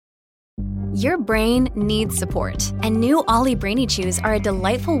Your brain needs support, and new Ollie Brainy Chews are a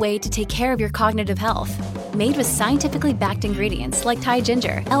delightful way to take care of your cognitive health. Made with scientifically backed ingredients like Thai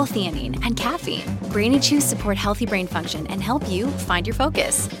ginger, L-theanine, and caffeine, Brainy Chews support healthy brain function and help you find your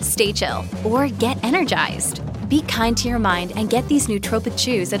focus, stay chill, or get energized. Be kind to your mind and get these nootropic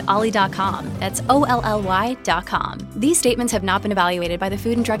chews at ollie.com. That's OLLY.com. These statements have not been evaluated by the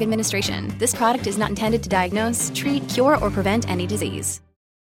Food and Drug Administration. This product is not intended to diagnose, treat, cure, or prevent any disease.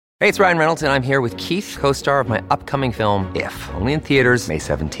 Hey, it's Ryan Reynolds, and I'm here with Keith, co-star of my upcoming film, If, only in theaters May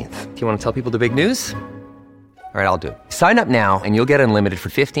 17th. Do you want to tell people the big news? All right, I'll do it. Sign up now and you'll get unlimited for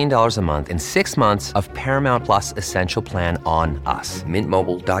 $15 a month and 6 months of Paramount Plus Essential Plan on us.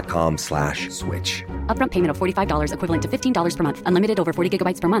 MintMobile.com/switch. Upfront payment of $45 equivalent to $15 per month. Unlimited over 40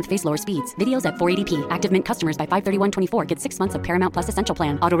 gigabytes per month. Face lower speeds. Videos at 480p. Active Mint customers by 531.24 get 6 months of Paramount Plus Essential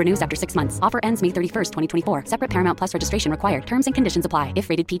Plan. Auto renews after 6 months. Offer ends May 31st, 2024. Separate Paramount Plus registration required. Terms and conditions apply if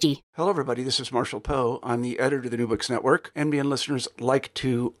rated PG. Hello, everybody. This is Marshall Poe. I'm the editor of the New Books Network. NBN listeners like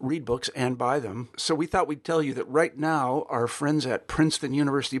to read books and buy them. So we thought we'd tell you that right now, our friends at Princeton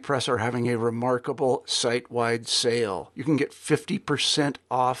University Press are having a remarkable site-wide sale. You can get 50%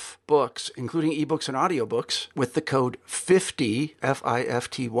 off books, including ebooks and audiobooks, with the code 50,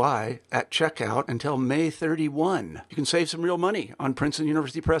 F-I-F-T-Y, at checkout until May 31. You can save some real money on Princeton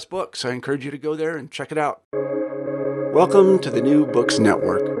University Press books. I encourage you to go there and check it out. Welcome to the New Books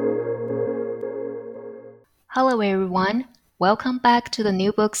Network. Hello, everyone. Welcome back to the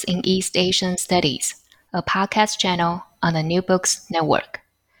New Books in East Asian Studies, a podcast channel on the New Books Network.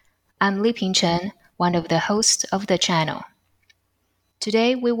 I'm Liping Chen, one of the hosts of the channel.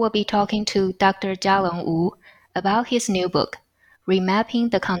 Today, we will be talking to Dr. Jialong Wu about his new book,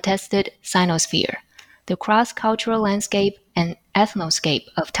 Remapping the Contested Sinosphere, the Cross-Cultural Landscape and Ethnoscape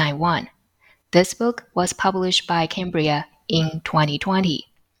of Taiwan. This book was published by Cambria in 2020.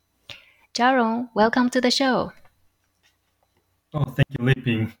 Jialong, welcome to the show. Oh, thank you,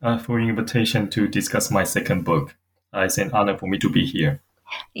 Liping, for your invitation to discuss my second book. It's an honor for me to be here.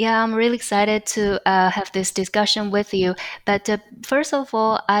 Yeah, I'm really excited to have this discussion with you. But first of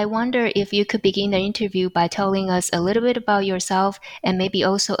all, I wonder if you could begin the interview by telling us a little bit about yourself and maybe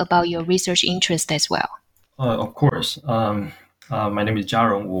also about your research interest as well. Of course. My name is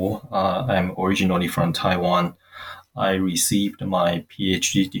Jialong Wu. I'm originally from Taiwan. I received my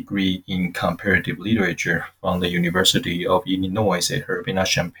PhD degree in comparative literature from the University of Illinois at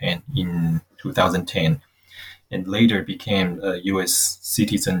Urbana-Champaign in 2010, and later became a U.S.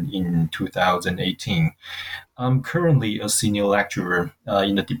 citizen in 2018. I'm currently a senior lecturer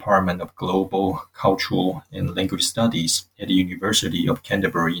in the Department of Global, Cultural, and Language Studies at the University of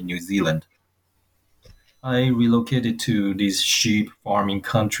Canterbury in New Zealand. I relocated to this sheep farming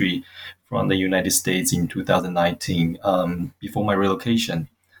country from the United States in 2019. Before my relocation,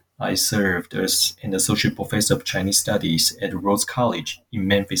 I served as an associate professor of Chinese studies at Rhodes College in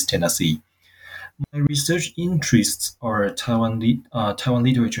Memphis, Tennessee. My research interests are Taiwan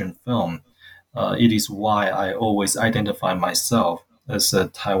literature and film. It is why I always identify myself as a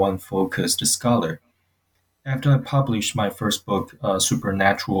Taiwan-focused scholar. After I published my first book,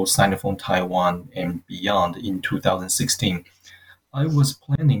 Supernatural, Sinophone Taiwan and Beyond in 2016, I was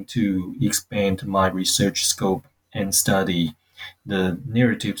planning to expand my research scope and study the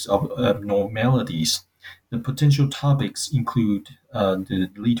narratives of abnormalities. The potential topics include the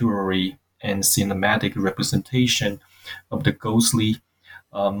literary and cinematic representation of the ghostly,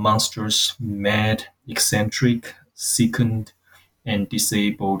 monstrous, mad, eccentric, sickened, and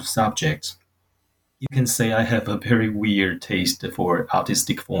disabled subjects. You can say I have a very weird taste for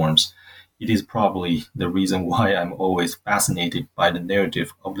artistic forms. It is probably the reason why I'm always fascinated by the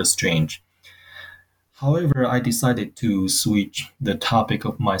narrative of the strange. However, I decided to switch the topic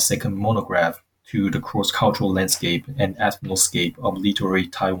of my second monograph to the cross-cultural landscape and ethnoscape of literary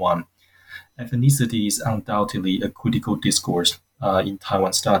Taiwan. Ethnicity is undoubtedly a critical discourse in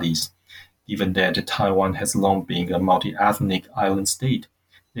Taiwan studies, given that Taiwan has long been a multi-ethnic island state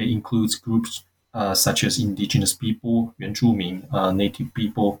that includes groups such as indigenous people, 原住民, native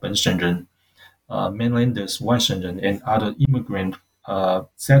people, 本省人, mainlanders, 外省人, and other immigrant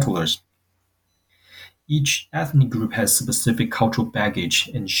settlers. Each ethnic group has specific cultural baggage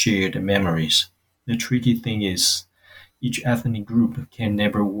and shared memories. The tricky thing is, each ethnic group can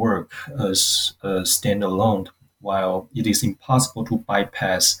never work as a standalone, while it is impossible to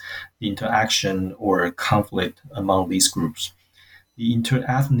bypass the interaction or conflict among these groups. The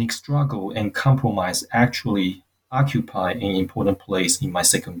interethnic struggle and compromise actually occupy an important place in my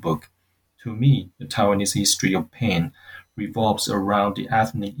second book. To me, the Taiwanese history of pain revolves around the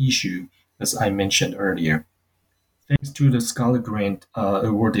ethnic issue, as I mentioned earlier. Thanks to the scholar grant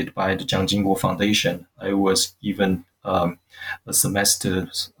awarded by the Jiang Jingguo Foundation, I was given one semester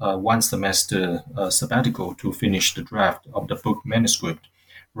sabbatical to finish the draft of the book manuscript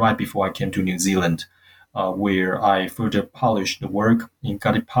right before I came to New Zealand, where I further polished the work and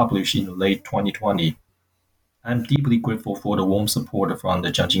got it published in late 2020. I'm deeply grateful for the warm support from the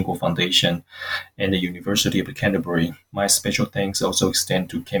Jiang Jingguo Foundation and the University of Canterbury. My special thanks also extend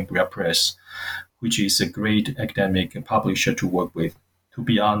to Cambria Press, which is a great academic publisher to work with. To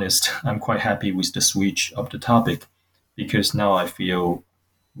be honest, I'm quite happy with the switch of the topic because now I feel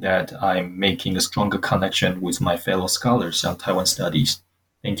that I'm making a stronger connection with my fellow scholars on Taiwan studies.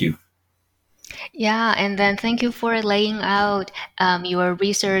 Thank you. Yeah, and then thank you for laying out your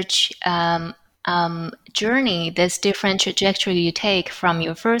research journey, this different trajectory you take from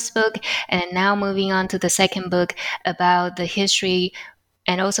your first book and now moving on to the second book about the history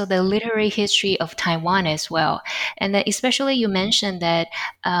and also the literary history of Taiwan as well. And then especially you mentioned that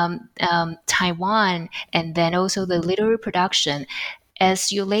Taiwan and then also the literary production,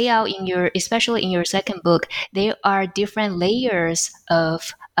 as you lay out especially in your second book, there are different layers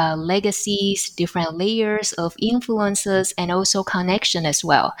of legacies, different layers of influences, and also connection as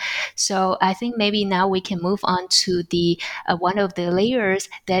well. So I think maybe now we can move on to the one of the layers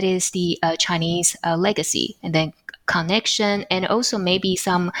that is the Chinese legacy, and then connection, and also maybe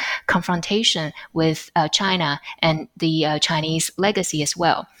some confrontation with China and the Chinese legacy as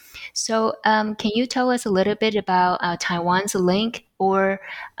well. So, can you tell us a little bit about Taiwan's link or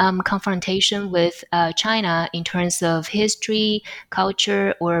confrontation with China in terms of history,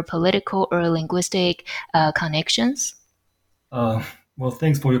 culture, or political or linguistic connections? Well,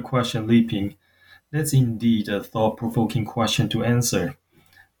 thanks for your question, Li Ping. That's indeed a thought-provoking question to answer.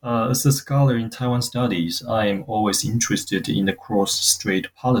 As a scholar in Taiwan studies, I am always interested in the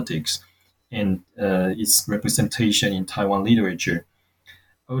cross-strait politics and its representation in Taiwan literature.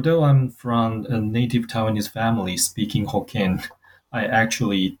 Although I'm from a native Taiwanese family speaking Hokkien, I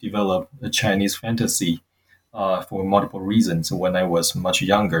actually developed a Chinese fantasy for multiple reasons when I was much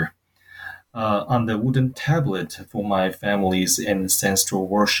younger. On the wooden tablet for my family's ancestral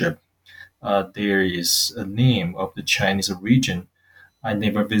worship, there is a name of the Chinese region I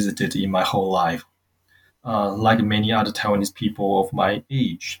never visited in my whole life. Like many other Taiwanese people of my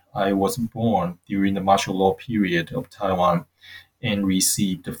age, I was born during the martial law period of Taiwan and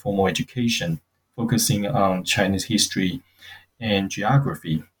received a formal education focusing on Chinese history and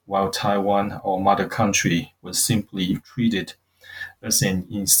geography, while Taiwan, our mother country, was simply treated as an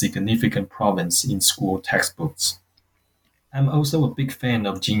insignificant province in school textbooks. I'm also a big fan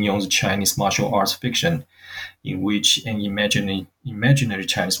of Jin Yong's Chinese martial arts fiction, in which an imaginary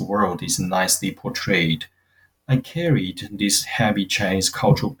Chinese world is nicely portrayed. I carried this heavy Chinese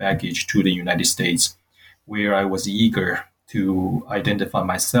cultural baggage to the United States, where I was eager to identify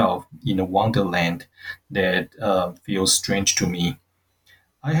myself in a wonderland that feels strange to me.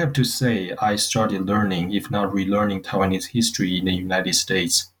 I have to say, I started learning, if not relearning, Taiwanese history in the United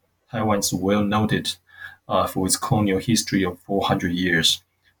States. Taiwan is well noted for its colonial history of 400 years.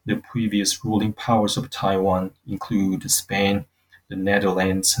 The previous ruling powers of Taiwan include Spain, the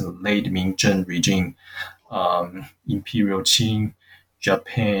Netherlands, late Ming Zheng regime, Imperial Qing,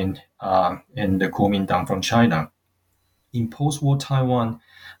 Japan, and the Kuomintang from China. In post-war Taiwan,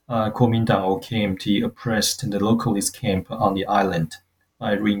 Kuomintang or KMT oppressed the localist camp on the island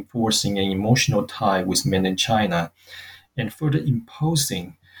by reinforcing an emotional tie with mainland China and further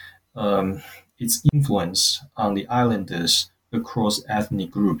imposing its influence on the islanders across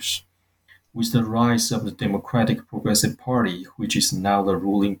ethnic groups. With the rise of the Democratic Progressive Party, which is now the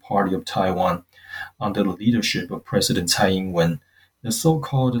ruling party of Taiwan, under the leadership of President Tsai Ing-wen, the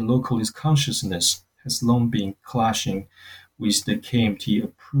so-called localist consciousness has long been clashing with the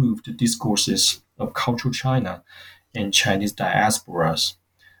KMT-approved discourses of cultural China and Chinese diasporas.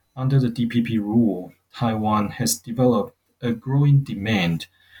 Under the DPP rule, Taiwan has developed a growing demand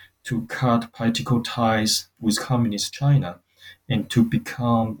to cut political ties with Communist China and to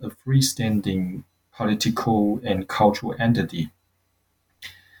become a freestanding political and cultural entity.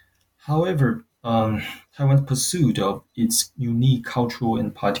 However, Taiwan's pursuit of its unique cultural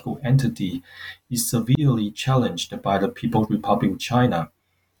and political entity is severely challenged by the People's Republic of China,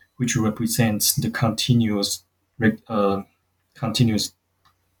 which represents the continuous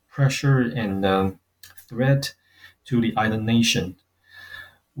pressure and threat to the island nation.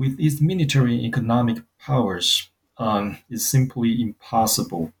 With its military and economic powers, it's simply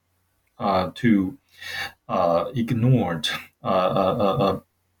impossible to ignore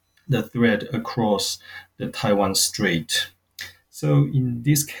the threat across the Taiwan Strait. So in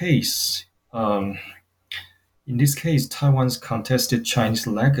this case, In this case, Taiwan's contested Chinese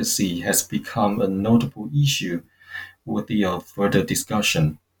legacy has become a notable issue worthy of further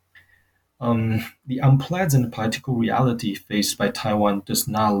discussion. The unpleasant political reality faced by Taiwan does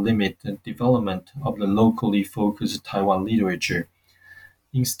not limit the development of the locally focused Taiwan literature.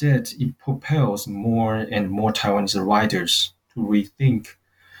 Instead, it propels more and more Taiwanese writers to rethink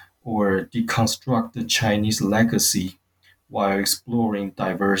or deconstruct the Chinese legacy while exploring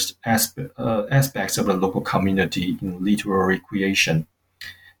diverse aspects of the local community in literary creation.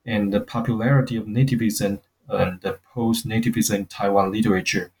 And the popularity of nativism and the post-nativism in Taiwan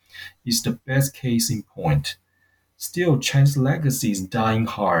literature is the best case in point. Still, Chinese legacy is dying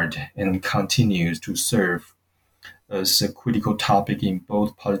hard and continues to serve as a critical topic in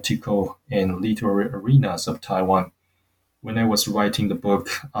both political and literary arenas of Taiwan. When I was writing the book,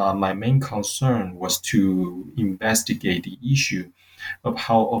 my main concern was to investigate the issue of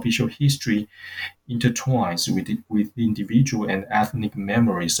how official history intertwines with individual and ethnic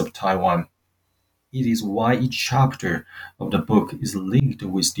memories of Taiwan. It is why each chapter of the book is linked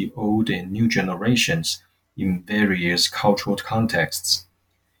with the old and new generations in various cultural contexts.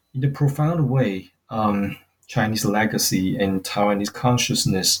 In a profound way, Chinese legacy and Taiwanese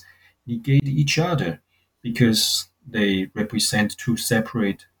consciousness negate each other because they represent two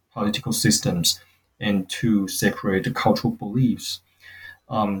separate political systems and two separate cultural beliefs.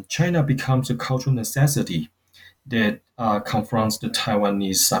 China becomes a cultural necessity that confronts the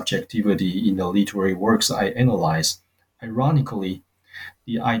Taiwanese subjectivity in the literary works I analyze. Ironically,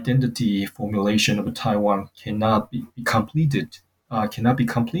 the identity formulation of Taiwan cannot be completed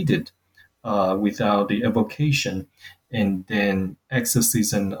without the evocation and then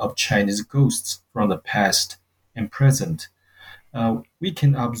exorcism of Chinese ghosts from the past and present. We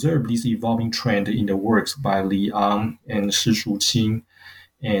can observe this evolving trend in the works by Li Ang and Shi Shuqing,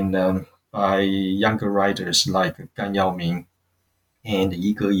 and by younger writers like Gan Yaoming and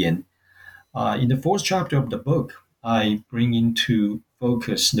Yi Geyan. In the fourth chapter of the book, I bring into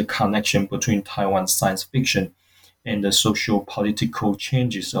focus the connection between Taiwan's science fiction and the socio-political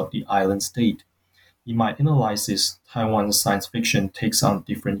changes of the island state. In my analysis, Taiwan's science fiction takes on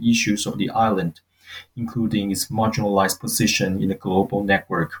different issues of the island, including its marginalized position in the global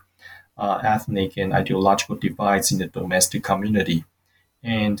network, ethnic and ideological divides in the domestic community,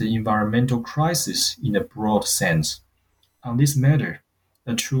 and the environmental crisis in a broad sense. On this matter,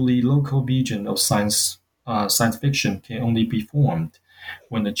 a truly local vision of science fiction can only be formed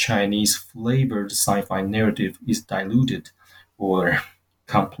when the Chinese flavored sci-fi narrative is diluted or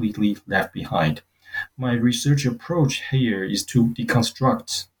completely left behind. My research approach here is to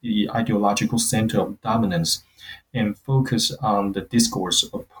deconstruct the ideological center of dominance and focus on the discourse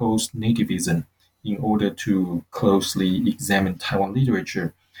of post-nativism in order to closely examine Taiwan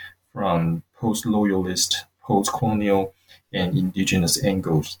literature from post-loyalist, post-colonial, and indigenous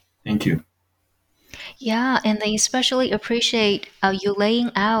angles. Thank you. Yeah, and I especially appreciate you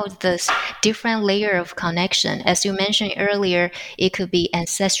laying out this different layer of connection. As you mentioned earlier, it could be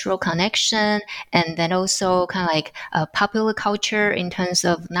ancestral connection, and then also kind of like popular culture in terms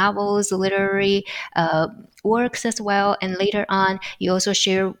of novels, literary works as well. And later on, you also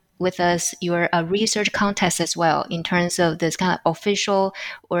share with us your research context as well in terms of this kind of official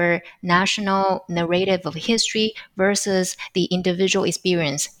or national narrative of history versus the individual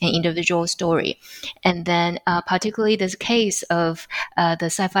experience and individual story. And then particularly this case of the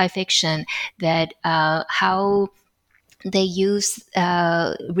sci-fi fiction that how they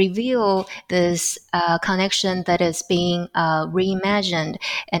reveal this connection that is being reimagined,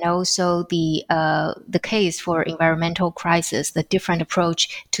 and also the case for environmental crisis, the different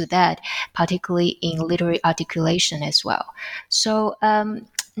approach to that, particularly in literary articulation as well. So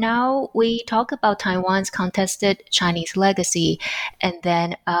now we talk about Taiwan's contested Chinese legacy, and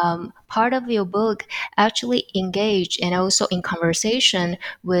then part of your book actually engaged and also in conversation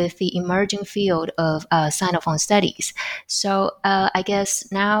with the emerging field of Sinophone studies. So I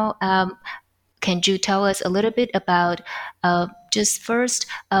guess now, can you tell us a little bit about just first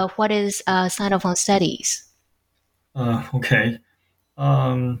what is Sinophone studies? Okay.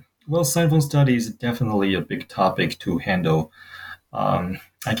 Well, Sinophone study is definitely a big topic to handle.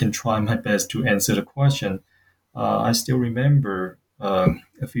 I can try my best to answer the question. I still remember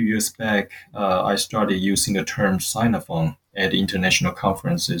a few years back, I started using the term Sinophone at international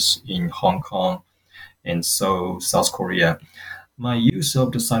conferences in Hong Kong and Seoul, South Korea. My use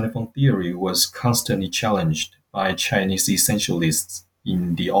of the Sinophone theory was constantly challenged by Chinese essentialists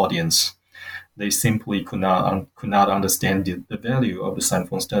in the audience. They simply could not understand the value of the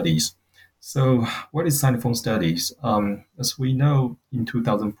Sinophone studies. So, what is Sinophone studies? As we know, in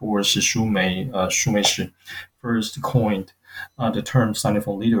 2004, Shi Shumei Shi first coined the term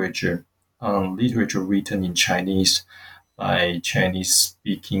Sinophone literature, literature written in Chinese by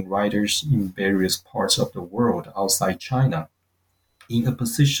Chinese-speaking writers in various parts of the world outside China, in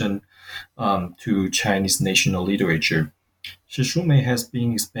opposition to Chinese national literature. Shishume has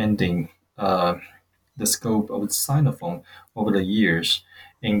been expanding the scope of Sinophone over the years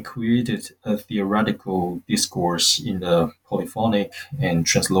and created a theoretical discourse in the polyphonic and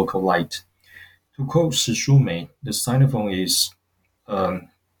translocal light. To quote Shishume, the Sinophone is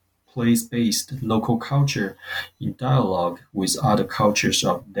place-based local culture in dialogue with other cultures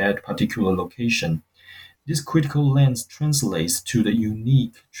of that particular location. This critical lens translates to the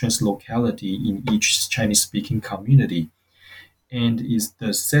unique translocality in each Chinese-speaking community and is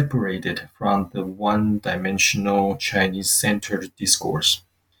thus separated from the one-dimensional Chinese-centered discourse.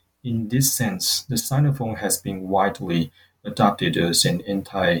 In this sense, the Sinophone has been widely adopted as an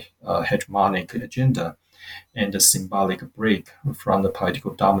anti-hegemonic agenda and a symbolic break from the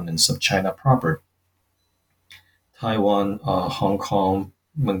political dominance of China proper. Taiwan, Hong Kong,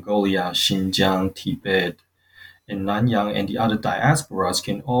 Mongolia, Xinjiang, Tibet, and Nanyang and the other diasporas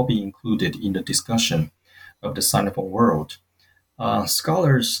can all be included in the discussion of the Sinophone world.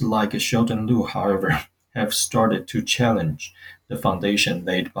 Scholars like Sheldon Liu, however, have started to challenge the foundation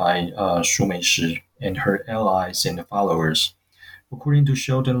laid by Shu Meishi and her allies and followers. According to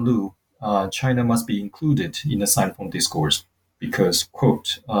Sheldon Liu, China must be included in the Sinophone discourse because,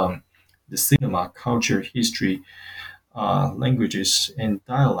 quote, the cinema, culture, history, languages, and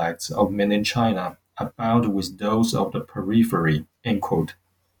dialects of mainland China abound with those of the periphery, end quote.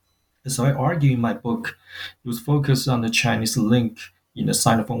 As I argue in my book, whose focus on the Chinese link in the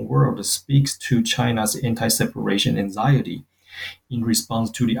Sinophone world speaks to China's anti-separation anxiety in response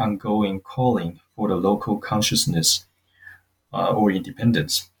to the ongoing calling for the local consciousness or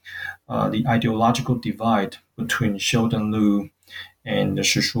independence. The ideological divide between Sheldon Liu and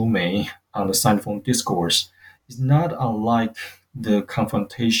Shishume on the Sinophone discourse is not unlike the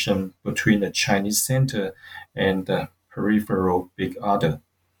confrontation between the Chinese center and the peripheral big other.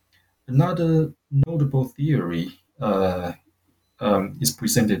 Another notable theory is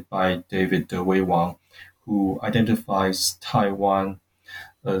presented by David Wei Wang, who identifies Taiwan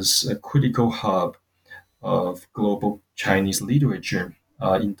as a critical hub of global Chinese literature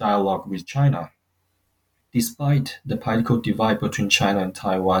in dialogue with China. Despite the political divide between China and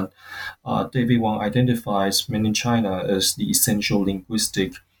Taiwan, David Wang identifies mainland China as the essential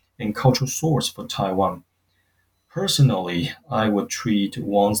linguistic and cultural source for Taiwan. Personally, I would treat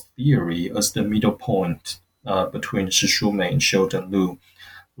Wang's theory as the middle point between Shishume and Sheldon Liu.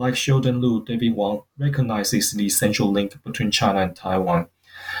 Like Sheldon Liu, David Wang recognizes the essential link between China and Taiwan.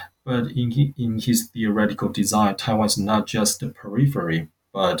 But in his theoretical design, Taiwan is not just the periphery,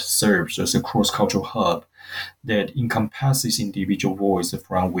 but serves as a cross-cultural hub that encompasses individual voice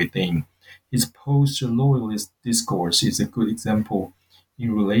from within. His post-loyalist discourse is a good example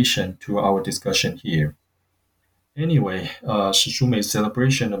in relation to our discussion here. Anyway, Shishume's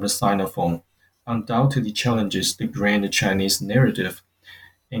celebration of the Sinophone undoubtedly challenges the grand Chinese narrative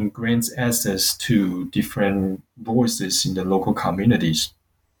and grants access to different voices in the local communities.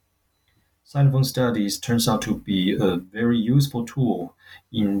 Sinophone studies turns out to be a very useful tool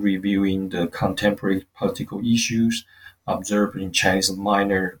in reviewing the contemporary political issues observed in Chinese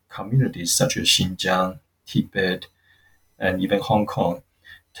minor communities such as Xinjiang, Tibet, and even Hong Kong.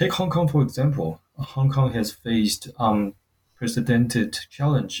 Take Hong Kong, for example. Hong Kong has faced unprecedented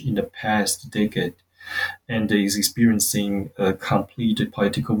challenge in the past decade and is experiencing a complete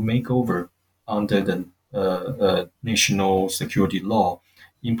political makeover under the national security law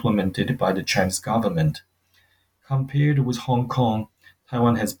implemented by the Chinese government. Compared with Hong Kong,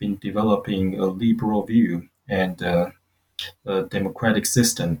 Taiwan has been developing a liberal view and a democratic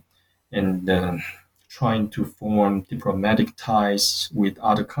system and trying to form diplomatic ties with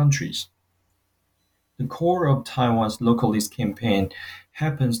other countries. The core of Taiwan's localist campaign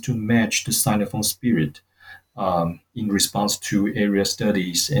happens to match the Sinophone spirit in response to area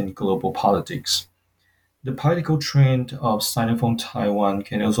studies and global politics. The political trend of Sinophone Taiwan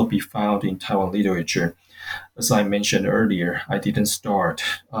can also be found in Taiwan literature. As I mentioned earlier, I didn't start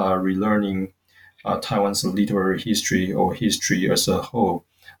relearning Taiwan's literary history or history as a whole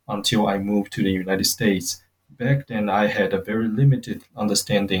until I moved to the United States. Back then, I had a very limited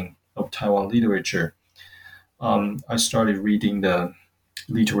understanding of Taiwan literature. I started reading the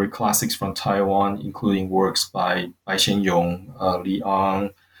literary classics from Taiwan, including works by Bai Xianyong, Li Ang,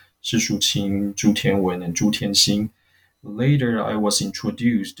 Shi Shuqing, Zhu Tianwen, and Zhu Tianxing. Later, I was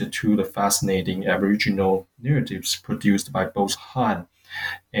introduced to the fascinating Aboriginal narratives produced by both Han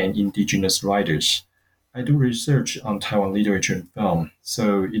and indigenous writers. I do research on Taiwan literature and film,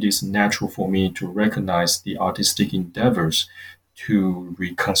 so it is natural for me to recognize the artistic endeavors to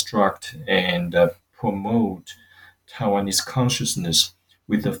reconstruct and promote Taiwanese consciousness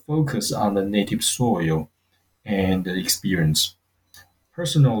with a focus on the native soil and the experience.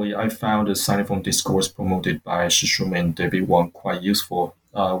 Personally, I found the Sinophone discourse promoted by Shishume and David Wang quite useful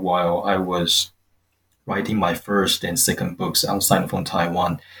while I was writing my first and second books on Sinophone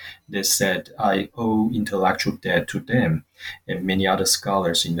Taiwan. They said I owe intellectual debt to them and many other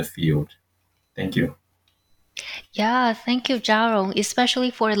scholars in the field. Thank you. Yeah, thank you, Jarong,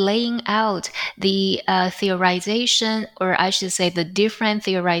 especially for laying out the theorization, or I should say the different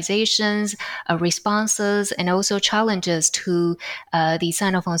theorizations, responses, and also challenges to the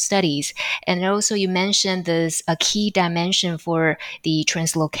Sinophone studies. And also you mentioned this a key dimension for the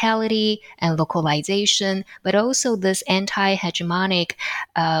translocality and localization, but also this anti-hegemonic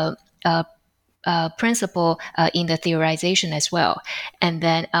uh, uh, principle in the theorization as well. And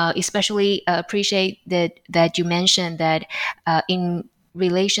then especially appreciate that you mentioned that in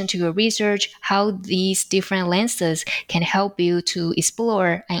relation to your research, how these different lenses can help you to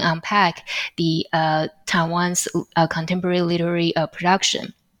explore and unpack the Taiwan's contemporary literary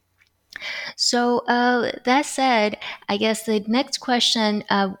production. So that said, I guess the next question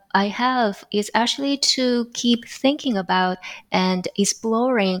I have is actually to keep thinking about and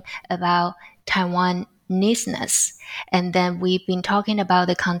exploring about Taiwanese-ness. And then we've been talking about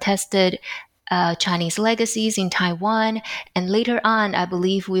the contested Chinese legacies in Taiwan. And later on, I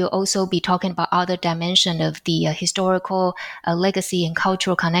believe we'll also be talking about other dimension of the historical legacy and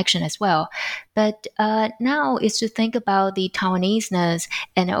cultural connection as well. But now is to think about the Taiwanese-ness,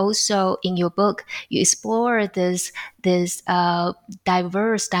 and also in your book, you explore this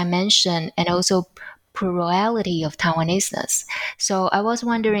diverse dimension and also plurality of Taiwanese-ness. So I was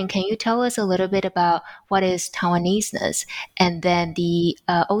wondering, can you tell us a little bit about what is Taiwanese-ness? And then the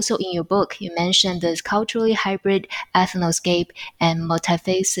also in your book, you mentioned this culturally hybrid ethnoscape and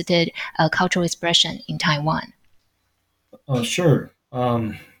multifaceted cultural expression in Taiwan. Sure.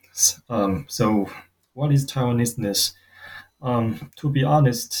 So, what is Taiwanese-ness? To be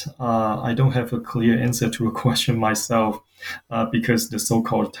honest, I don't have a clear answer to a question myself because the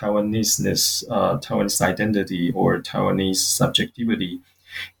so-called Taiwanese-ness, Taiwanese identity, or Taiwanese subjectivity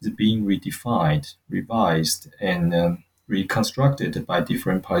is being redefined, revised, and reconstructed by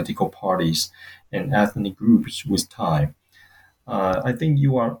different political parties and ethnic groups with time. I think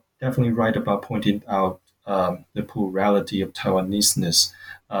you are definitely right about pointing out the plurality of Taiwanese-ness,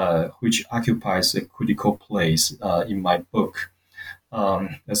 which occupies a critical place in my book.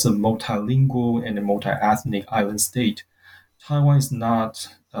 As a multilingual and a multi-ethnic island state, Taiwan is not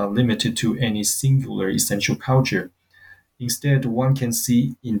limited to any singular essential culture. Instead, one can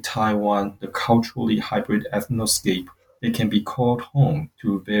see in Taiwan the culturally hybrid ethnoscape that can be called home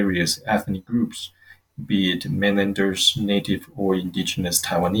to various ethnic groups, be it mainlanders, native, or indigenous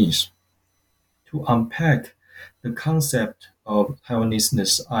Taiwanese. To unpack the concept of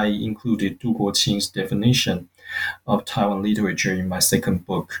Taiwanese-ness, I included Du Guoqing's definition of Taiwan literature in my second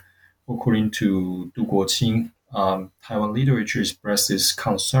book. According to Du Guoqing, Taiwan literature expresses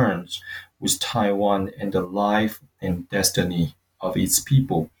concerns with Taiwan and the life and destiny of its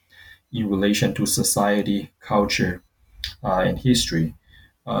people in relation to society, culture, and history.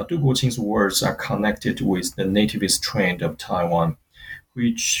 Du Guoqing's words are connected with the nativist trend of Taiwan,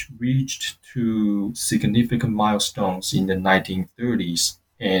 which reached two significant milestones in the 1930s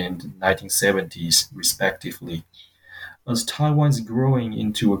and 1970s, respectively. As Taiwan is growing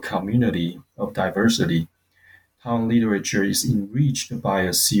into a community of diversity, Taiwan literature is enriched by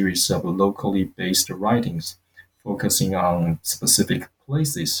a series of locally based writings focusing on specific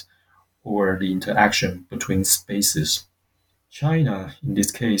places or the interaction between spaces. China, in this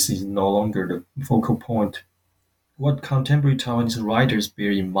case, is no longer the focal point. What contemporary Taiwanese writers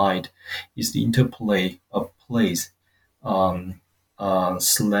bear in mind is the interplay of place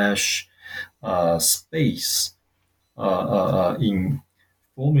slash space in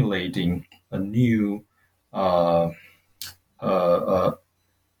formulating a new uh,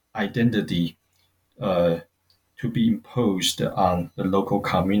 identity to be imposed on the local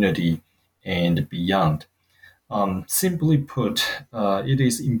community and beyond. Simply put, it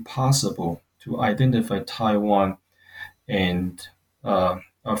is impossible to identify Taiwan and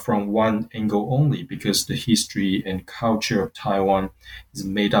from one angle only because the history and culture of Taiwan is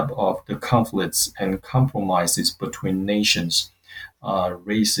made up of the conflicts and compromises between nations,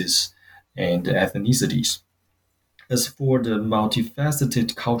 races, and ethnicities. As for the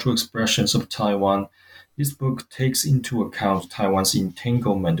multifaceted cultural expressions of Taiwan, this book takes into account Taiwan's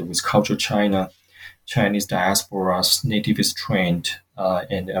entanglement with cultural China Chinese diaspora's nativist trend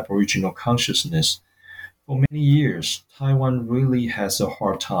and Aboriginal consciousness. For many years, Taiwan really has a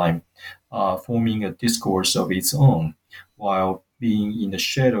hard time forming a discourse of its own, while being in the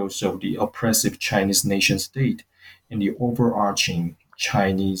shadows of the oppressive Chinese nation state and the overarching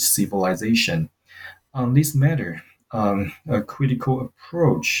Chinese civilization. On this matter, a critical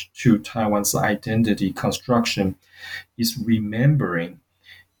approach to Taiwan's identity construction is remembering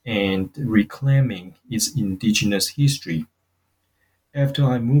and reclaiming its indigenous history. After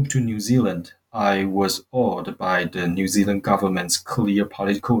I moved to New Zealand, I was awed by the New Zealand government's clear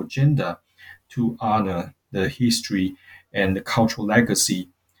political agenda to honor the history and the cultural legacy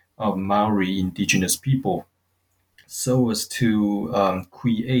of Maori indigenous people so as to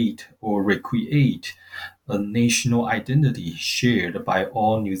create or recreate a national identity shared by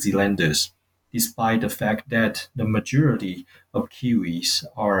all New Zealanders, despite the fact that the majority of Kiwis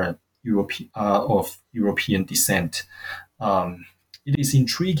are of European descent. Um, it is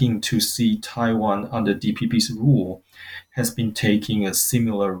intriguing to see Taiwan under DPP's rule has been taking a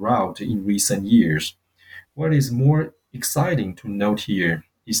similar route in recent years. What is more exciting to note here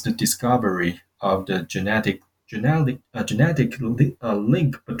is the discovery of the genetic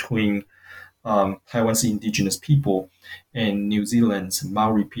link between Taiwan's indigenous people and New Zealand's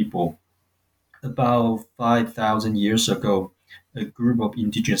Maori people. About 5,000 years ago, a group of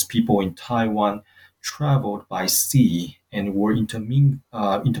indigenous people in Taiwan traveled by sea and were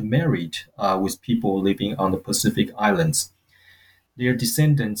intermarried with people living on the Pacific Islands. Their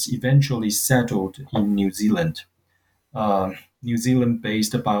descendants eventually settled in New Zealand. uh, New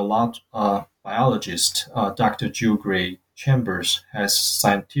Zealand-based biologist Dr. Jill Gray Chambers has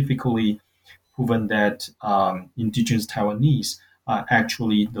scientifically proven that indigenous Taiwanese are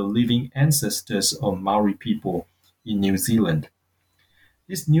actually the living ancestors of Maori people in New Zealand.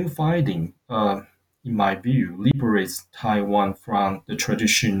 This new finding, in my view, liberates Taiwan from the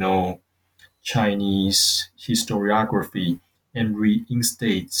traditional Chinese historiography and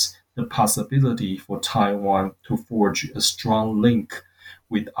reinstates the possibility for Taiwan to forge a strong link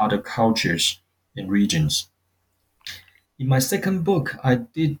with other cultures and regions. In my second book, I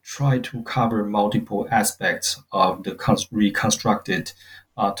did try to cover multiple aspects of the reconstructed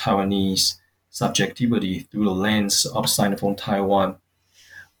Taiwanese subjectivity through the lens of Sinophone Taiwan.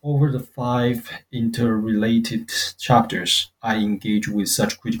 Over the five interrelated chapters, I engage with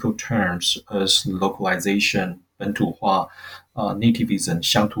such critical terms as localization, 本土化, nativism,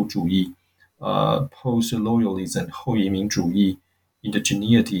 乡土主义, post-loyalism, 后移民主义,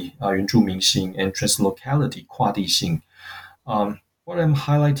 indigeneity, 原住民性, and translocality, 跨地性. What I'm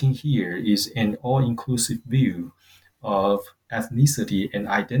highlighting here is an all-inclusive view of ethnicity and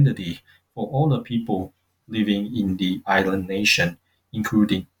identity for all the people living in the island nation,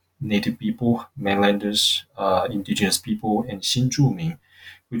 including native people, mainlanders, indigenous people, and 新住民,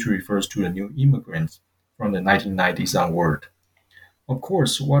 which refers to the new immigrants from the 1990s onward. Of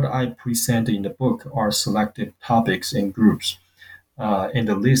course, what I present in the book are selected topics and groups, and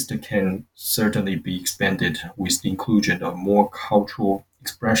the list can certainly be expanded with the inclusion of more cultural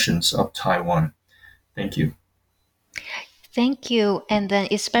expressions of Taiwan. Thank you. Thank you. And then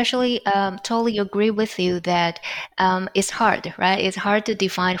especially totally agree with you that it's hard, right? It's hard to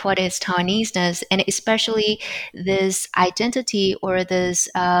define what is Taiwaneseness, and especially this identity or this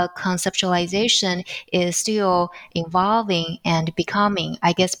conceptualization is still evolving and becoming.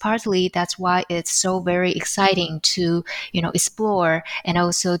 I guess partly that's why it's so very exciting to, explore and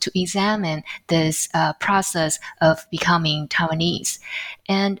also to examine this process of becoming Taiwanese.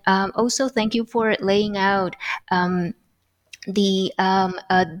 And also thank you for laying out the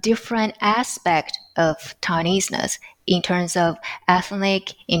different aspect of Taiwaneseness in terms of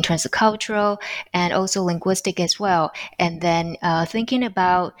ethnic, in terms of cultural, and also linguistic as well. And then thinking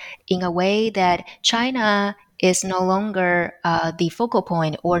about in a way that China is no longer the focal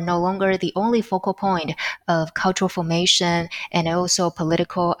point or no longer the only focal point of cultural formation and also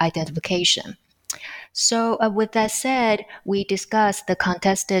political identification. So, with that said, we discussed the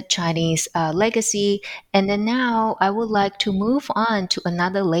contested Chinese legacy, and then now I would like to move on to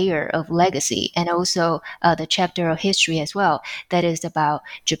another layer of legacy and also the chapter of history as well, that is about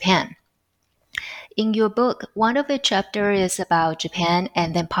Japan. In your book, one of the chapters is about Japan,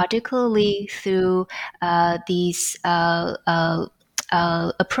 and then particularly through these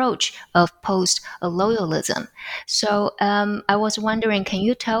approach of post-loyalism. So I was wondering, can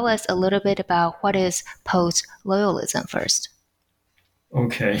you tell us a little bit about what is post-loyalism first?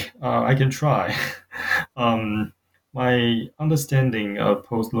 Okay, I can try. My understanding of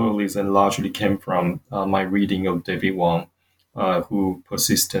post-loyalism largely came from my reading of David Wong, who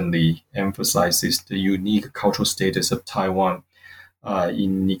persistently emphasizes the unique cultural status of Taiwan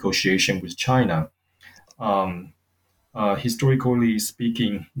in negotiation with China. Um, Historically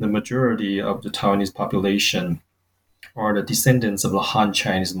speaking, the majority of the Taiwanese population are the descendants of the Han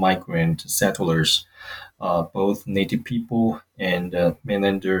Chinese migrant settlers. Both native people and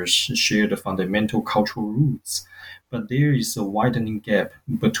mainlanders share the fundamental cultural roots, but there is a widening gap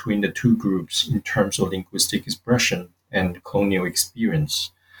between the two groups in terms of linguistic expression and colonial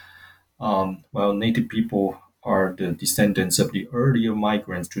experience. While native people are the descendants of the earlier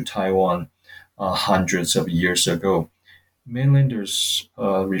migrants to Taiwan hundreds of years ago, mainlanders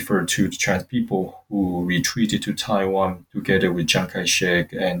refer to Chinese people who retreated to Taiwan together with Chiang Kai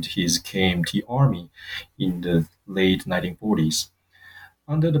shek and his KMT army in the late 1940s.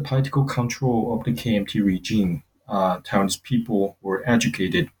 Under the political control of the KMT regime, Taiwanese people were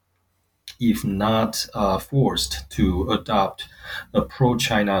educated, if not forced, to adopt a pro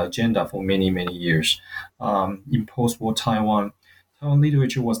China agenda for many, many years. In post war Taiwan, Taiwan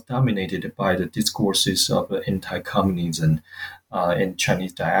literature was dominated by the discourses of anti communism and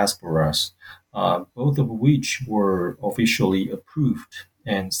Chinese diasporas, both of which were officially approved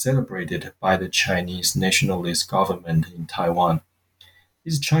and celebrated by the Chinese nationalist government in Taiwan.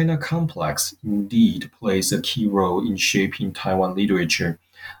 This China complex indeed plays a key role in shaping Taiwan literature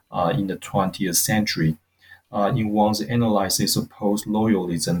in the 20th century. In one's analysis of post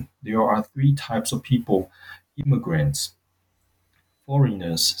loyalism, there are three types of people: immigrants,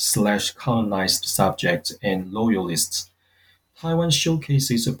 foreigners / colonized subjects, and loyalists. Taiwan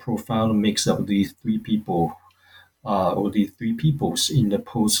showcases a profound mix of these three people or the three peoples in the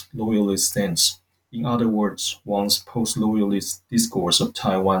post-loyalist sense. In other words, one's post-loyalist discourse of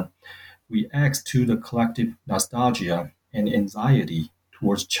Taiwan reacts to the collective nostalgia and anxiety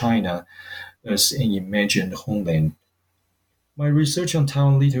towards China as an imagined homeland. My research on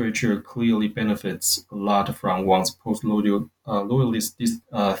Taiwan literature clearly benefits a lot from one's post-loyalist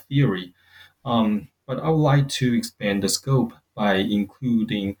theory, but I would like to expand the scope by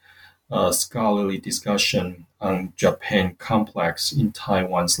including a scholarly discussion on Japan complex in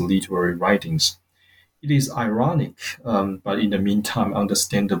Taiwan's literary writings. It is ironic, but in the meantime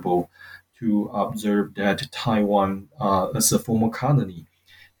understandable, to observe that Taiwan, as a former colony,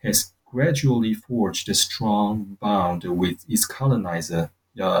 has gradually forged a strong bond with its colonizer,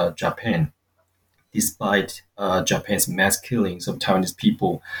 Japan, despite Japan's mass killings of Taiwanese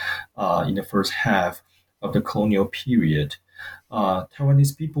people in the first half of the colonial period.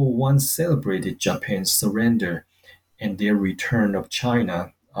 Taiwanese people once celebrated Japan's surrender and their return of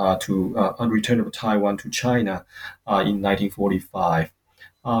return of Taiwan to China in 1945.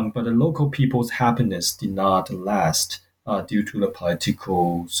 But the local people's happiness did not last due to the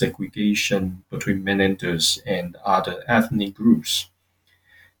political segregation between mainlanders and other ethnic groups.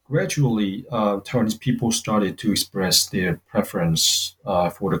 Gradually, Taiwanese people started to express their preference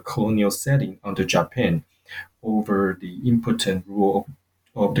for the colonial setting under Japan over the impotent rule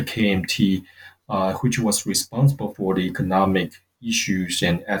of the KMT, which was responsible for the economic issues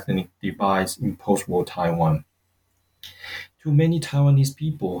and ethnic divides in post-war Taiwan. To many Taiwanese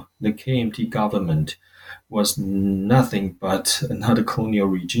people, the KMT government was nothing but another colonial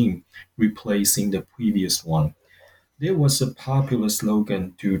regime replacing the previous one. There was a popular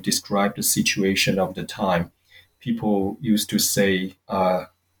slogan to describe the situation of the time. People used to say,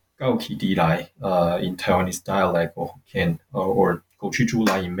 告起敌来 in Taiwanese dialect or Hokkien, or 狗去猪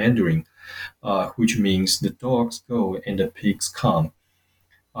来 in Mandarin, which means the dogs go and the pigs come.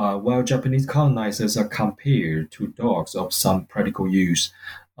 While Japanese colonizers are compared to dogs of some practical use,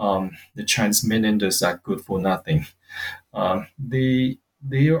 the Chinese mainlanders are good for nothing.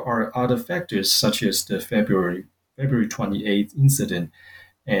 There are other factors such as the February 28th incident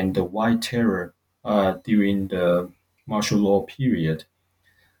and the White Terror during the martial law period.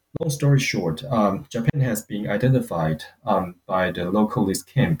 Long story short, Japan has been identified by the localist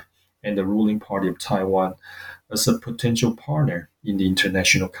camp and the ruling party of Taiwan as a potential partner in the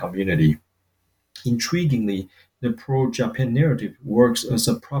international community. Intriguingly, the pro-Japan narrative works as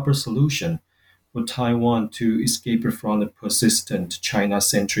a proper solution for Taiwan to escape from the persistent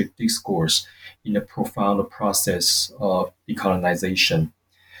China-centric discourse in a profound process of decolonization.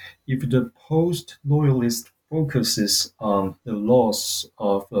 If the post-loyalist focuses on the loss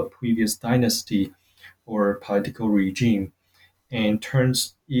of a previous dynasty or political regime and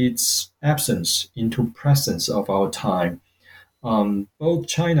turns its absence into presence of our time, both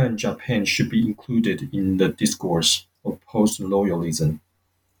China and Japan should be included in the discourse of post-loyalism.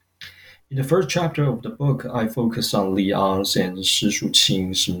 In the first chapter of the book, I focus on Li Ang's and Shi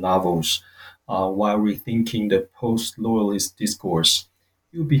Shuqing's novels, while rethinking the post-loyalist discourse.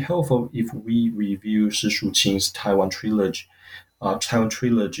 It would be helpful if we review Shi Shuqing's Taiwan trilogy,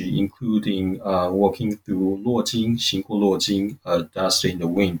 including walking through Luo Jing, 行过洛京, Dust in the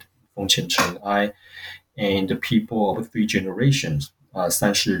Wind, 风前尘埃, and the people of three generations,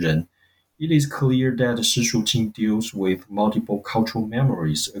 三世人. It is clear that Shi Shuqing deals with multiple cultural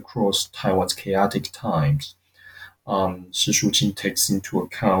memories across Taiwan's chaotic times. Shi Shuqing takes into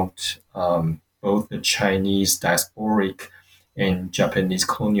account both the Chinese diasporic and Japanese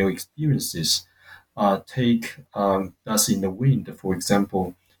colonial experiences. Take Dust in the Wind, for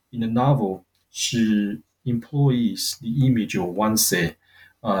example. In the novel, she employs the image of Wanse,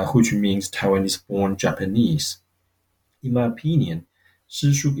 which means Taiwanese-born Japanese. In my opinion,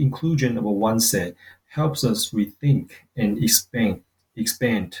 Shishu's inclusion of Wanse helps us rethink and expand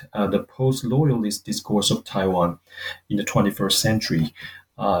the post-loyalist discourse of Taiwan in the 21st century.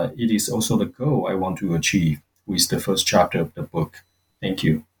 It is also the goal I want to achieve with the first chapter of the book. Thank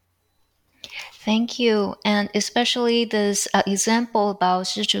you. Thank you. And especially this example about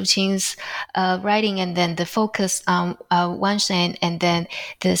Shi Shuqing's writing and then the focus on Wansheng and then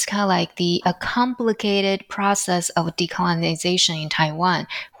this kind of like the complicated process of decolonization in Taiwan,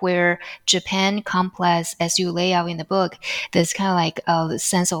 where Japan complex, as you lay out in the book, this kind of like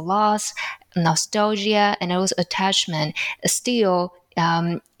sense of loss, nostalgia, and also attachment still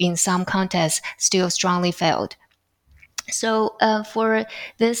in some contexts still strongly felt. So for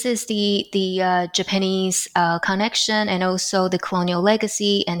this is the Japanese connection and also the colonial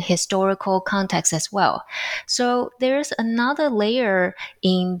legacy and historical context as well. So there's another layer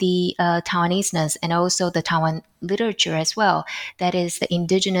in the Taiwaneseness and also the Taiwan literature as well, that is the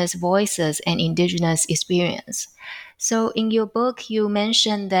indigenous voices and indigenous experience. So in your book, you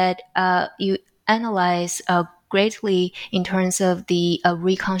mentioned that you analyze greatly in terms of the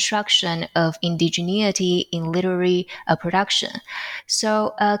reconstruction of indigeneity in literary production.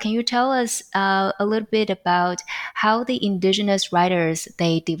 So can you tell us a little bit about how the indigenous writers,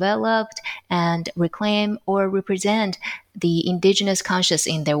 they developed and reclaim or represent the indigenous conscious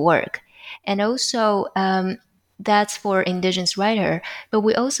in their work? And also, that's for indigenous writer, but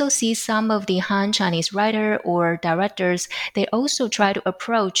we also see some of the Han Chinese writer or directors, they also try to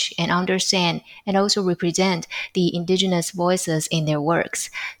approach and understand and also represent the indigenous voices in their works.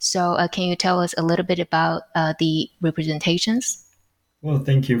 So can you tell us a little bit about the representations? Well,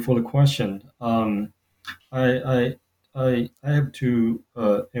 thank you for the question. I have to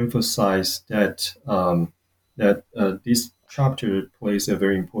emphasize that this chapter plays a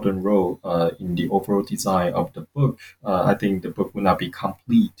very important role in the overall design of the book. I think the book would not be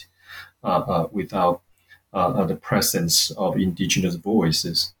complete without the presence of indigenous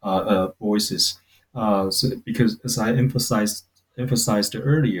voices. Because as I emphasized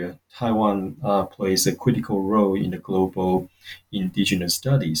earlier, Taiwan plays a critical role in the global indigenous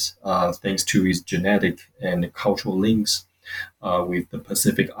studies, thanks to its genetic and cultural links with the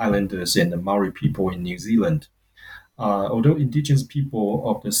Pacific Islanders and the Maori people in New Zealand. Although indigenous people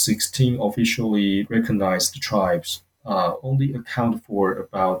of the 16 officially recognized tribes only account for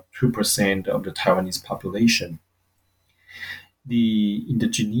about 2% of the Taiwanese population, the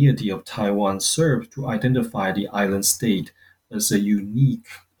indigeneity of Taiwan served to identify the island state as a unique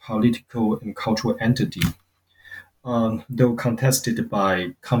political and cultural entity, though contested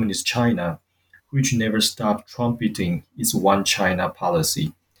by Communist China, which never stopped trumpeting its one China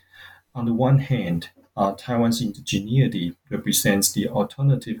policy. On the one hand, Taiwan's indigeneity represents the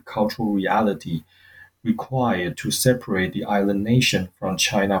alternative cultural reality required to separate the island nation from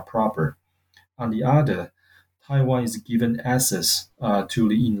China proper. On the other, Taiwan is given access to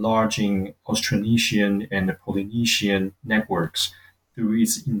the enlarging Austronesian and Polynesian networks through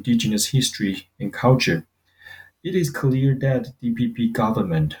its indigenous history and culture. It is clear that the DPP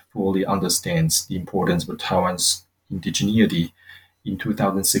government fully understands the importance of Taiwan's indigeneity. In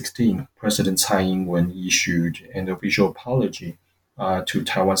 2016, President Tsai Ing-wen issued an official apology to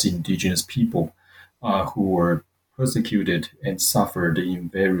Taiwan's indigenous people who were persecuted and suffered in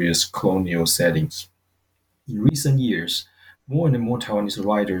various colonial settings. In recent years, more and more Taiwanese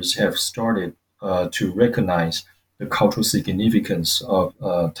writers have started to recognize the cultural significance of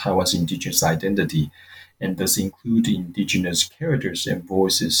Taiwan's indigenous identity and thus include indigenous characters and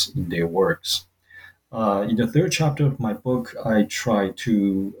voices in their works. In the third chapter of my book, I try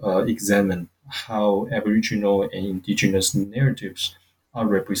to examine how Aboriginal and indigenous narratives are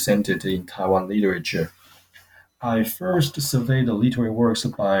represented in Taiwan literature. I first surveyed the literary works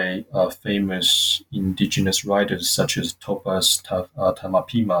by famous indigenous writers such as Topas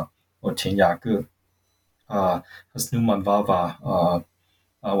Tamapima or Tian Yage, Hasnuman Vava,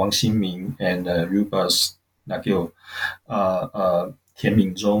 Wang Xinming and Rubas Nagil, Tian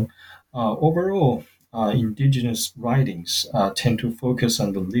Mingzhong. Overall, indigenous writings tend to focus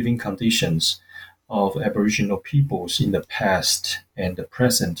on the living conditions of Aboriginal peoples in the past and the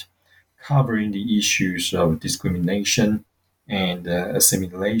present, covering the issues of discrimination and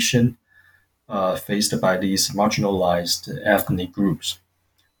assimilation faced by these marginalized ethnic groups.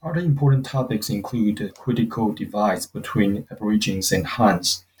 Other important topics include critical divides between Aborigines and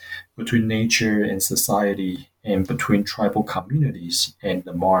Hans, between nature and society, and between tribal communities and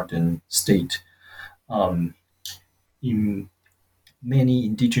the modern state. Um, in many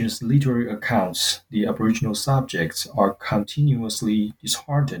indigenous literary accounts, the Aboriginal subjects are continuously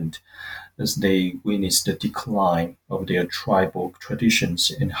disheartened as they witness the decline of their tribal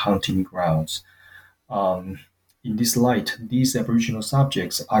traditions and hunting grounds. Um, in this light, these Aboriginal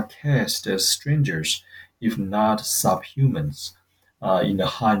subjects are cast as strangers, if not subhumans, in the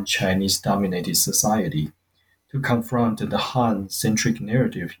Han Chinese dominated society. To confront the Han centric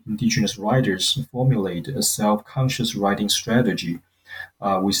narrative, indigenous writers formulate a self conscious writing strategy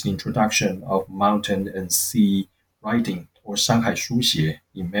with the introduction of mountain and sea writing, or Shanghai Shuxie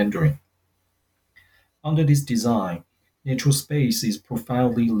in Mandarin. Under this design, natural space is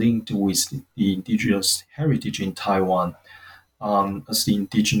profoundly linked with the indigenous heritage in Taiwan, as the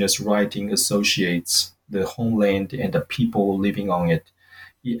indigenous writing associates the homeland and the people living on it.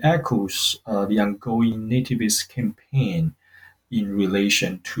 It echoes the ongoing nativist campaign in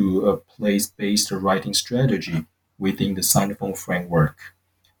relation to a place-based writing strategy within the Sinophone framework.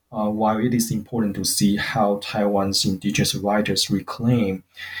 While it is important to see how Taiwan's indigenous writers reclaim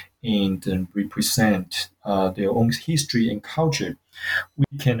and represent their own history and culture, we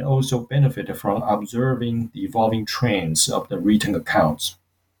can also benefit from observing the evolving trends of the written accounts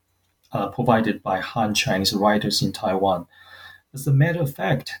provided by Han Chinese writers in Taiwan. As a matter of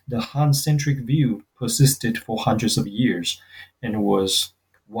fact, the Han centric view persisted for hundreds of years and was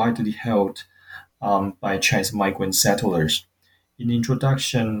widely held by Chinese migrant settlers. In the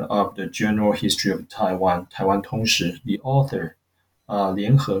introduction of the General History of Taiwan, Taiwan Tongshi, the author,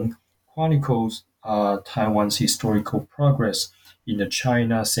 Lian Heng, chronicles Taiwan's historical progress in a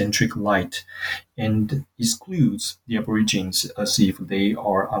China centric light and excludes the Aborigines as if they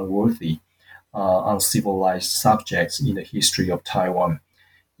are unworthy, uncivilized subjects in the history of Taiwan.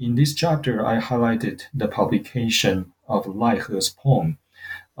 In this chapter, I highlighted the publication of Lai He's poem,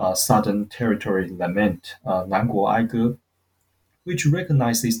 Southern Territory Lament, 南国哀歌, which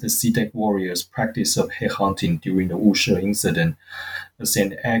recognizes the Sitek warriors' practice of headhunting during the Wushe incident as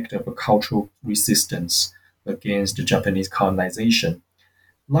an act of cultural resistance against Japanese colonization.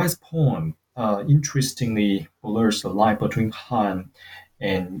 Lai's poem interestingly blurs the line between Han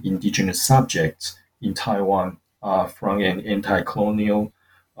and indigenous subjects in Taiwan from an anti-colonial,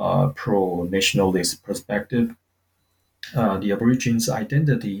 pro-nationalist perspective. The Aborigines'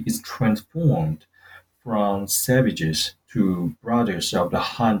 identity is transformed from savages to brothers of the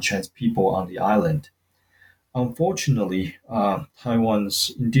Han Chinese people on the island. Unfortunately,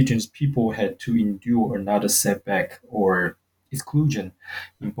 Taiwan's indigenous people had to endure another setback or exclusion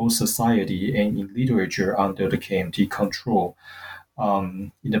in both society and in literature under the KMT control.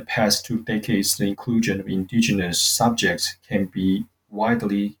 In the past 2 decades, the inclusion of indigenous subjects can be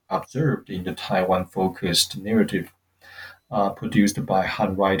widely observed in the Taiwan-focused narrative produced by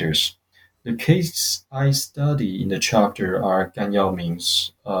Han writers. The case I study in the chapter are Gan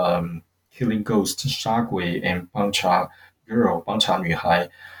Yaoming's Killing Ghost, 杀鬼, and Bangcha Girl, 帮查女孩.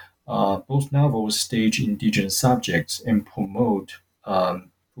 Both novels stage indigenous subjects and promote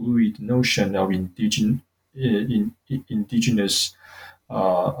fluid notion of indigenous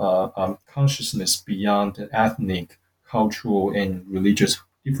consciousness beyond ethnic, cultural, and religious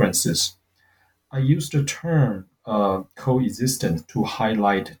differences. I use the term coexistence to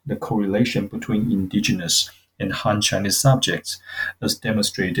highlight the correlation between indigenous and Han Chinese subjects as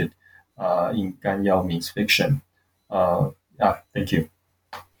demonstrated in Gan Yaoming's fiction. Thank you.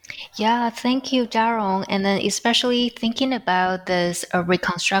 Yeah, thank you, Darong. And then especially thinking about this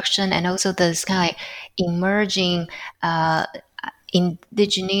reconstruction and also this kind of emerging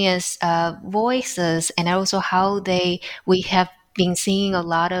indigenous voices, and also how we have been seeing a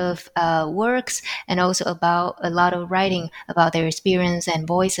lot of works and also about a lot of writing about their experience and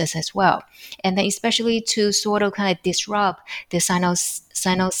voices as well. And then especially to sort of kind of disrupt the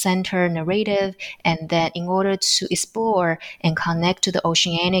Sino-centered narrative, and that in order to explore and connect to the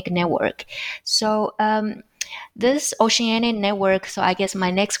oceanic network. So this oceanic network, so I guess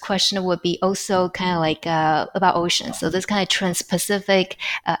my next question would be also kind of like about oceans. So this kind of trans-Pacific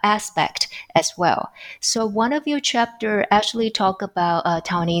aspect as well. So one of your chapter actually talk about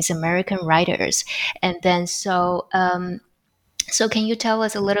Taiwanese American writers, and then so can you tell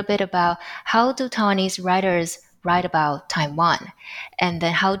us a little bit about how do Taiwanese writers write about Taiwan? And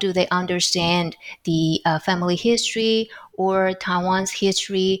then how do they understand the family history or Taiwan's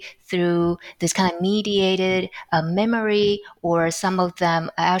history through this kind of mediated memory, or some of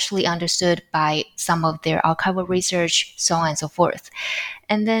them are actually understood by some of their archival research, so on and so forth.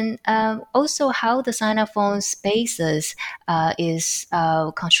 And then also how the Sinophone spaces is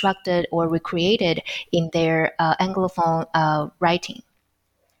constructed or recreated in their Anglophone writing.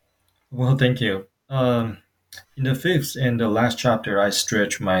 Well, thank you. In the fifth and the last chapter, I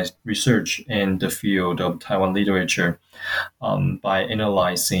stretch my research in the field of Taiwan literature by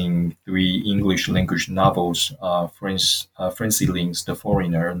analyzing three English language novels, Francie Ling's The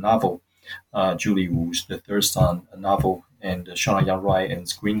Foreigner, a novel, Julie Wu's The Third Son, a novel, and Shauna Yang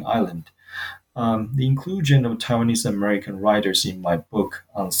Ryan's Green Island. The inclusion of Taiwanese American writers in my book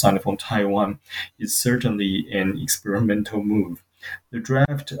on Sinophone Taiwan is certainly an experimental move. The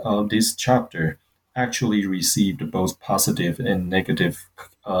draft of this chapter actually received both positive and negative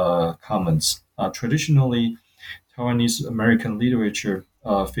comments. Traditionally, Taiwanese American literature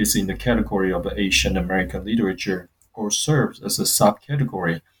fits in the category of Asian American literature or serves as a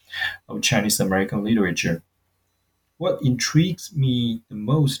subcategory of Chinese American literature. What intrigues me the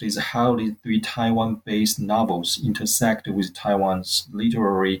most is how the three Taiwan based novels intersect with Taiwan's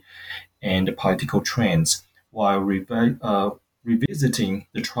literary and political trends while revisiting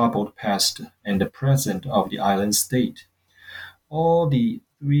the troubled past and the present of the island state. All the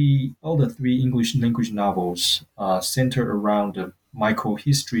three English language novels center around the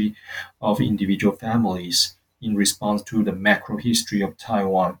microhistory of individual families in response to the macro history of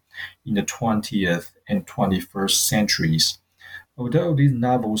Taiwan in the 20th and 21st centuries. Although these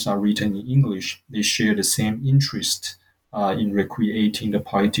novels are written in English, they share the same interest in recreating the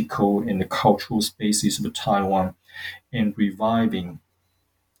political and the cultural spaces of Taiwan and reviving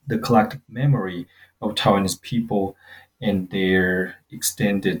the collective memory of Taiwanese people and their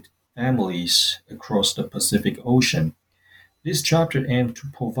extended families across the Pacific Ocean. This chapter aims to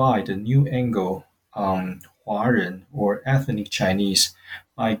provide a new angle on Huaren or ethnic Chinese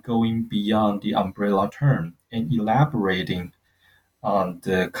by going beyond the umbrella term and elaborating on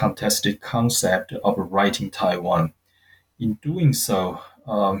the contested concept of writing Taiwan. In doing so,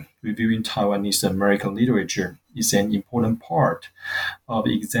 reviewing Taiwanese American literature is an important part of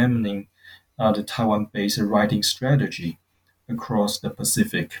examining the Taiwan based writing strategy across the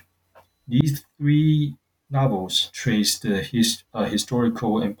Pacific. These three novels trace the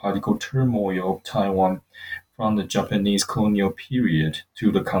historical and political turmoil of Taiwan from the Japanese colonial period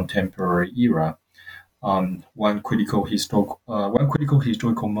to the contemporary era. One critical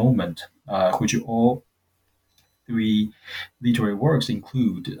historical moment, which all three literary works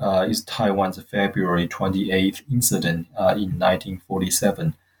include, is Taiwan's February 28th incident in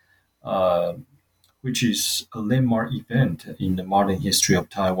 1947, uh, which is a landmark event in the modern history of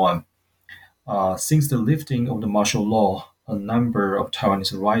Taiwan. Since the lifting of the martial law, a number of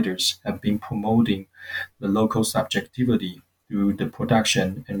Taiwanese writers have been promoting the local subjectivity through the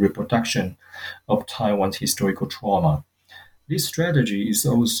production and reproduction of Taiwan's historical trauma. This strategy is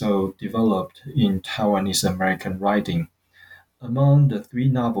also developed in Taiwanese American writing. Among the three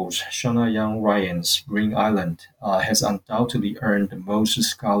novels, Shauna Yang Ryan's Green Island has undoubtedly earned the most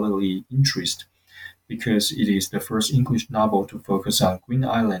scholarly interest because it is the first English novel to focus on Green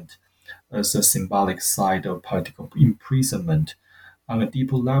Island as a symbolic site of political imprisonment. On a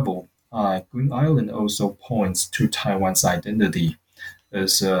deeper level, Green Island also points to Taiwan's identity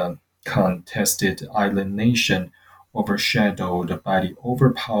as a contested island nation overshadowed by the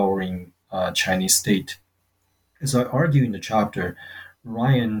overpowering Chinese state. As I argue in the chapter,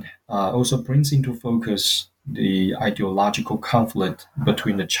 Ryan also brings into focus the ideological conflict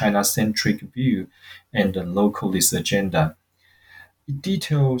between the China centric view and the localist agenda. It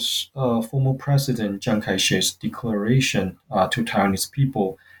details former President Chiang Kai shek's declaration to Taiwanese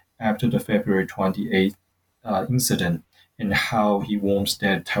people after the February 28th incident and how he warns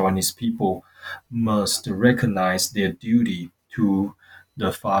that Taiwanese people must recognize their duty to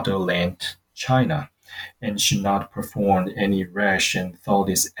the fatherland, China, and should not perform any rash and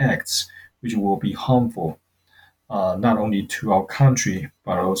thoughtless acts which will be harmful not only to our country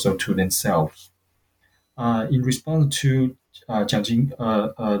but also to themselves. In response to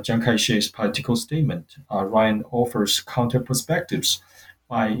Chiang Kai shek's political statement, Ryan offers counter perspectives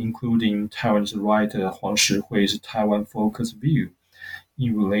by including Taiwanese writer Huang Shihui's Taiwan-focused view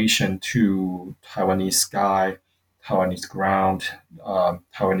in relation to Taiwanese sky, Taiwanese ground,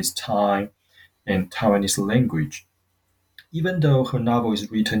 Taiwanese time, and Taiwanese language. Even though her novel is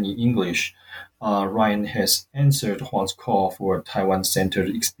written in English, Ryan has answered Huang's call for a Taiwan-centered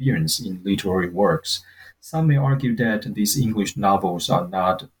experience in literary works. Some may argue that these English novels are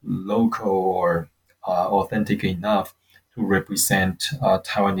not local or authentic enough to represent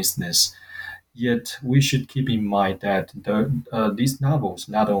Taiwanese-ness. Yet we should keep in mind that these novels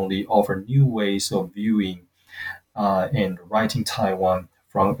not only offer new ways of viewing and writing Taiwan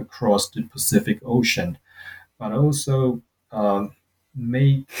from across the Pacific Ocean, but also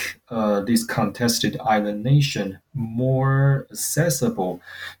make this contested island nation more accessible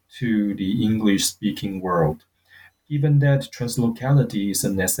to the English-speaking world. Given that translocality is a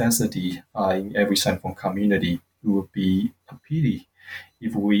necessity in every Sinophone community, it would be a pity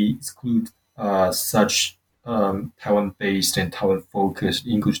if we exclude such Taiwan-based and Taiwan-focused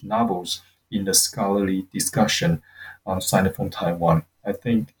English novels in the scholarly discussion on Sinophone Taiwan. I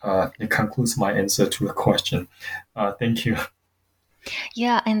think it concludes my answer to the question. Thank you.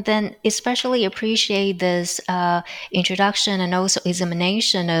 Yeah, and then especially appreciate this introduction and also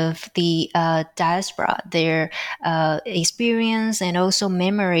examination of the diaspora, their experience and also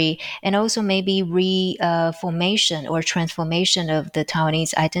memory, and also maybe reformation or transformation of the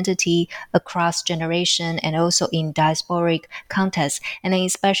Taiwanese identity across generation and also in diasporic context, and then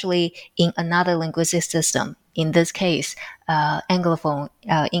especially in another linguistic system, in this case, Anglophone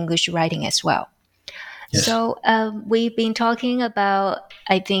English writing as well. Yes. So we've been talking about,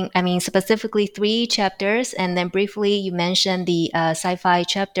 specifically 3 chapters, and then briefly you mentioned the sci-fi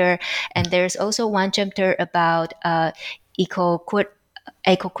chapter, and there's also one chapter about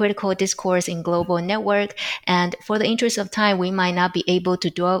eco-critical discourse in global network. And for the interest of time, we might not be able to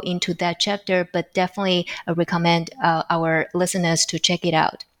dwell into that chapter, but definitely recommend our listeners to check it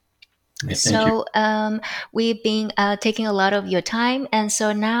out. So we've been taking a lot of your time, and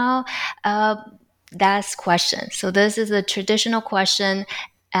so now that's question. So this is a traditional question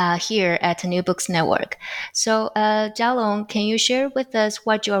here at New Books Network. So Jialong, can you share with us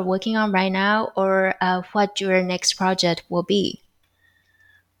what you are working on right now, or what your next project will be?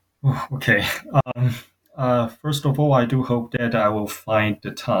 Okay. First of all, I do hope that I will find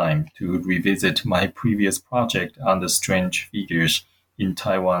the time to revisit my previous project on the strange figures in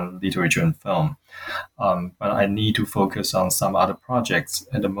Taiwan literature and film. But I need to focus on some other projects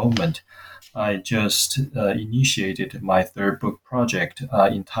at the moment. I just initiated my 3rd book project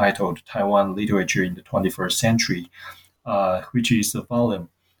entitled Taiwan Literature in the 21st Century, which is a volume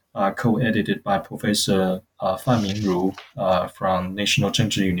co-edited by Professor Fan Mingru from National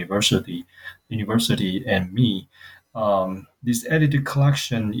Zhengzhi University and me. This edited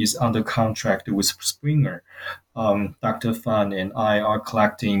collection is under contract with Springer. Dr. Fan and I are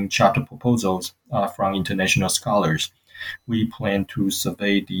collecting chapter proposals from international scholars. We plan to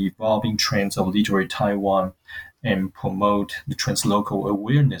survey the evolving trends of literary Taiwan and promote the translocal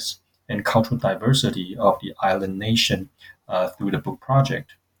awareness and cultural diversity of the island nation through the book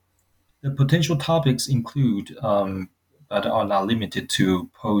project. The potential topics include, but are not limited to,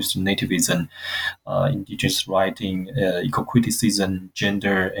 post-nativism, indigenous writing, eco-criticism,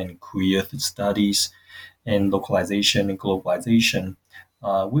 gender and queer studies, and localization and globalization.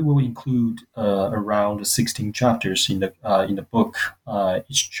 We will include around 16 chapters in the book.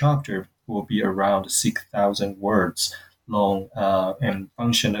 Each chapter will be around 6,000 words long and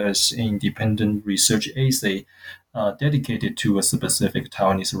function as an independent research essay dedicated to a specific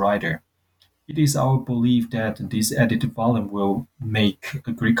Taiwanese writer. It is our belief that this edited volume will make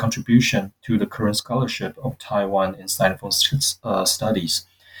a great contribution to the current scholarship of Taiwan and Sinophone studies.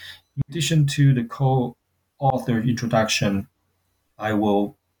 In addition to the co-author introduction, I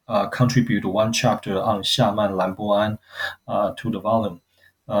will contribute 1 chapter on Xiaman Lanboan to the volume.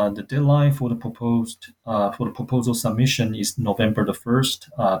 The deadline for the proposal submission is November the 1st,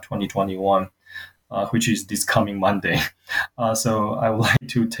 2021, which is this coming Monday. So I would like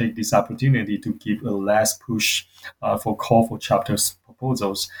to take this opportunity to give a last push for call for chapters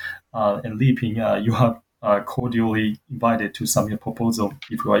proposals. And Li Ping, you are cordially invited to submit a proposal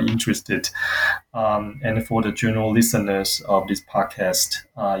if you are interested. And for the general listeners of this podcast,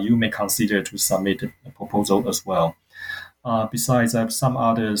 you may consider to submit a proposal as well. Besides, I have some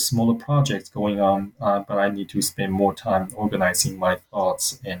other smaller projects going on, but I need to spend more time organizing my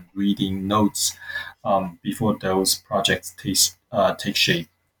thoughts and reading notes before those projects take shape.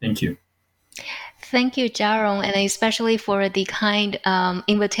 Thank you. Thank you, Jarong, and especially for the kind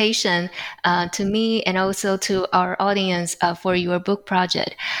invitation to me and also to our audience for your book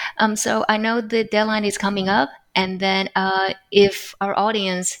project. So I know the deadline is coming up. And then if our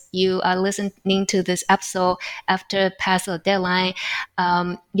audience, you are listening to this episode after past the deadline,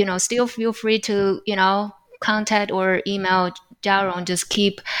 still feel free to, contact or email Jarong. Just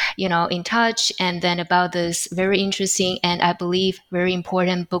keep, in touch. And then about this very interesting and I believe very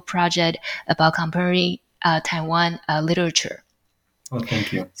important book project about contemporary Taiwan literature. Well,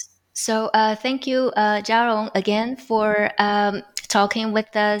 thank you. So thank you, Jarong, again for talking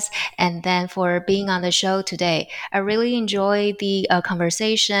with us and then for being on the show today. I really enjoyed the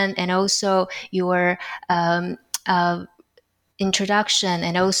conversation and also your introduction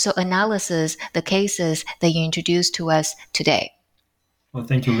and also analysis, the cases that you introduced to us today. Well,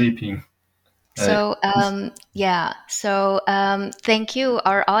 thank you, Liping. So, thank you,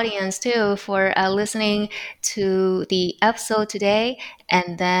 our audience, too, for listening to the episode today.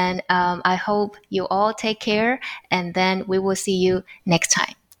 And then I hope you all take care. And then we will see you next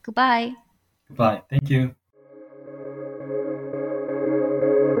time. Goodbye. Goodbye. Thank you.